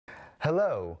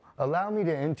Hello, allow me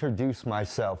to introduce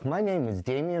myself. My name is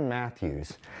Damian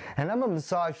Matthews, and I'm a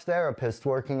massage therapist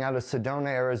working out of Sedona,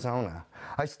 Arizona.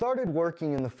 I started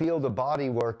working in the field of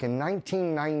bodywork in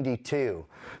 1992,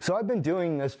 so I've been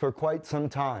doing this for quite some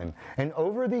time. And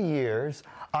over the years,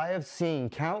 I have seen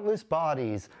countless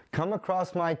bodies come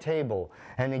across my table,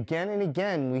 and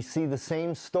again we see the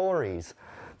same stories.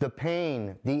 The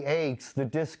pain, the aches, the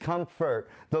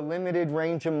discomfort, the limited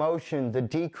range of motion, the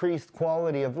decreased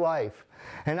quality of life.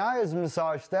 And I, as a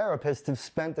massage therapist, have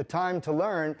spent the time to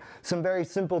learn some very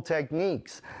simple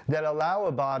techniques that allow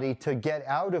a body to get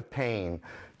out of pain,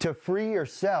 to free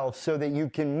yourself so that you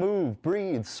can move,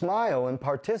 breathe, smile, and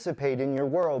participate in your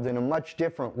world in a much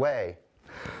different way.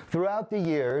 Throughout the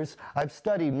years, I've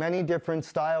studied many different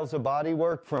styles of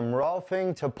bodywork, from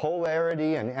Rolfing to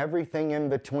polarity and everything in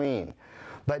between.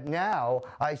 But now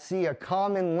I see a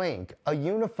common link, a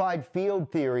unified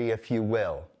field theory, if you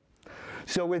will.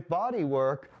 So with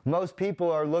bodywork, most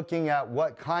people are looking at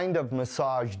what kind of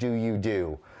massage do you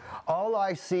do. All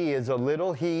I see is a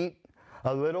little heat,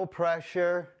 a little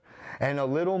pressure, and a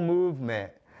little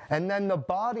movement. And then the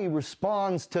body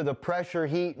responds to the pressure,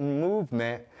 heat, and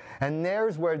movement, and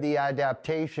there's where the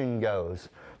adaptation goes.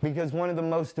 Because one of the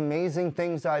most amazing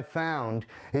things I've found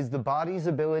is the body's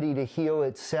ability to heal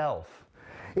itself.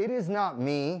 It is not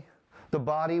me, the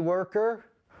body worker,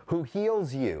 who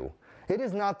heals you. It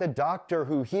is not the doctor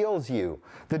who heals you.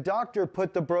 The doctor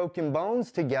put the broken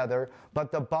bones together, but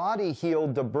the body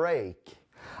healed the break.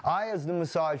 I, as the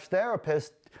massage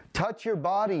therapist, touch your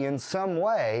body in some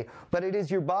way, but it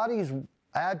is your body's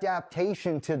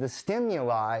adaptation to the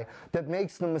stimuli that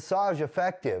makes the massage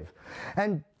effective.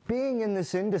 And being in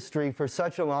this industry for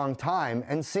such a long time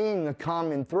and seeing the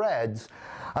common threads,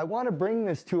 I want to bring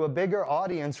this to a bigger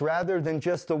audience rather than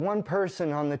just the one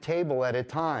person on the table at a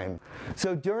time.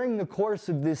 So during the course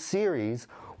of this series,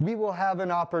 we will have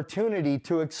an opportunity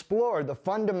to explore the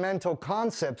fundamental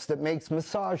concepts that makes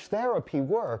massage therapy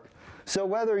work. So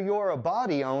whether you're a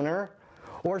body owner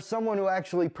or someone who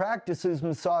actually practices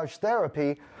massage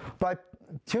therapy, by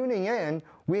tuning in,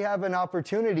 we have an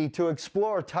opportunity to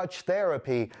explore touch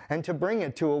therapy and to bring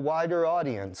it to a wider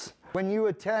audience. When you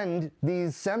attend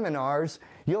these seminars,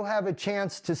 you'll have a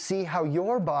chance to see how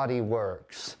your body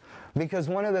works. Because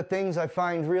one of the things I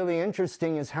find really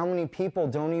interesting is how many people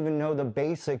don't even know the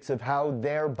basics of how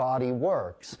their body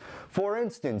works. For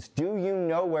instance, do you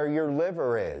know where your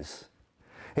liver is?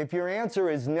 If your answer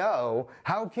is no,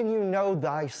 how can you know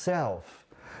thyself?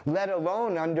 Let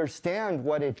alone understand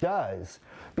what it does.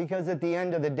 Because at the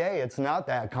end of the day, it's not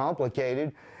that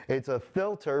complicated. It's a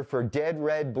filter for dead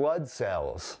red blood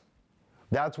cells.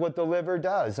 That's what the liver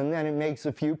does. And then it makes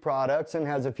a few products and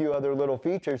has a few other little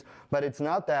features, but it's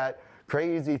not that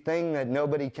crazy thing that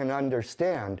nobody can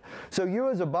understand. So you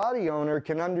as a body owner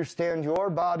can understand your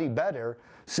body better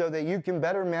so that you can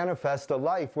better manifest a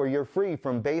life where you're free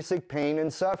from basic pain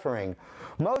and suffering.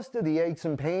 Most of the aches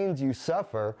and pains you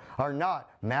suffer are not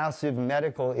massive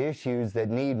medical issues that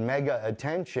need mega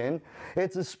attention.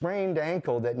 It's a sprained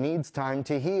ankle that needs time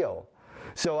to heal.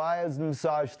 So I, as a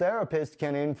massage therapist,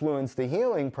 can influence the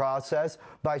healing process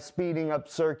by speeding up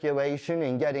circulation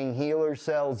and getting healer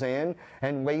cells in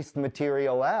and waste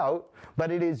material out.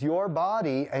 But it is your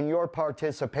body and your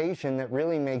participation that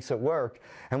really makes it work.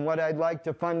 And what I'd like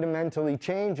to fundamentally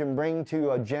change and bring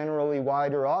to a generally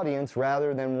wider audience,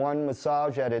 rather than one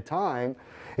massage at a time,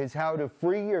 is how to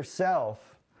free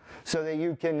yourself so that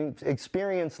you can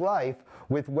experience life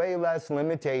with way less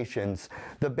limitations.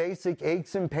 The basic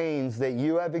aches and pains that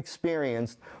you have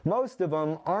experienced, most of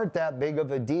them aren't that big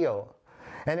of a deal.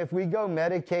 And if we go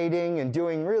medicating and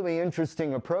doing really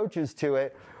interesting approaches to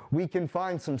it, we can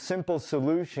find some simple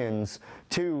solutions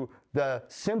to the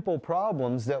simple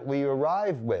problems that we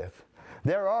arrive with.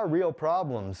 There are real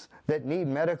problems that need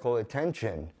medical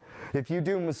attention. If you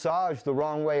do massage the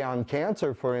wrong way on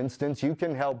cancer, for instance, you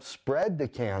can help spread the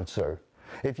cancer.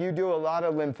 If you do a lot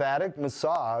of lymphatic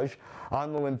massage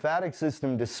on the lymphatic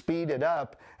system to speed it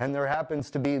up, and there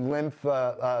happens to be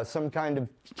some kind of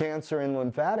cancer in the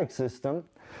lymphatic system,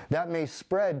 that may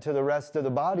spread to the rest of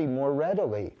the body more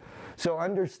readily. So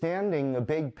understanding the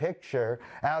big picture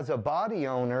as a body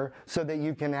owner so that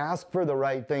you can ask for the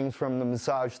right things from the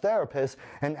massage therapist,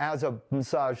 and as a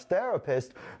massage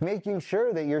therapist, making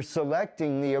sure that you're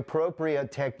selecting the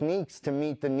appropriate techniques to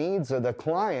meet the needs of the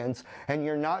clients, and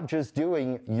you're not just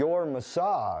doing your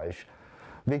massage.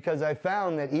 Because I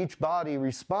found that each body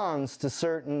responds to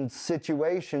certain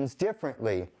situations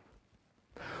differently.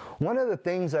 One of the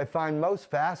things I find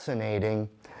most fascinating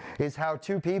is how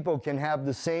two people can have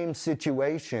the same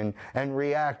situation and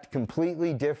react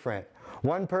completely different.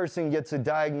 One person gets a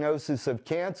diagnosis of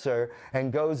cancer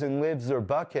and goes and lives their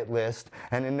bucket list,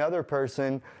 and another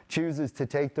person chooses to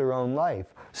take their own life.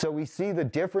 So we see the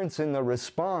difference in the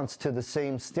response to the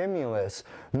same stimulus.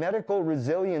 Medical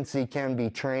resiliency can be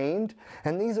trained,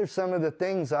 and these are some of the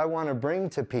things I want to bring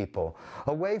to people.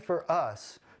 A way for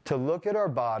us to look at our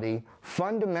body,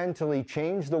 fundamentally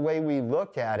change the way we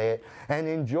look at it, and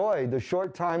enjoy the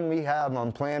short time we have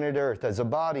on planet Earth as a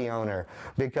body owner.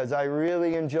 Because I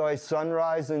really enjoy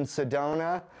sunrise in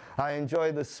Sedona. I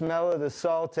enjoy the smell of the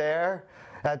salt air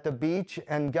at the beach,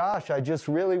 and gosh, I just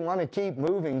really want to keep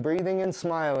moving, breathing and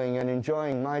smiling and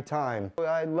enjoying my time.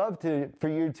 I'd love for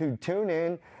you to tune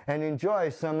in and enjoy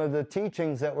some of the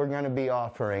teachings that we're going to be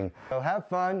offering. So have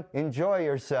fun, enjoy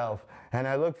yourself, and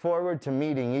I look forward to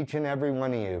meeting each and every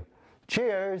one of you.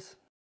 Cheers!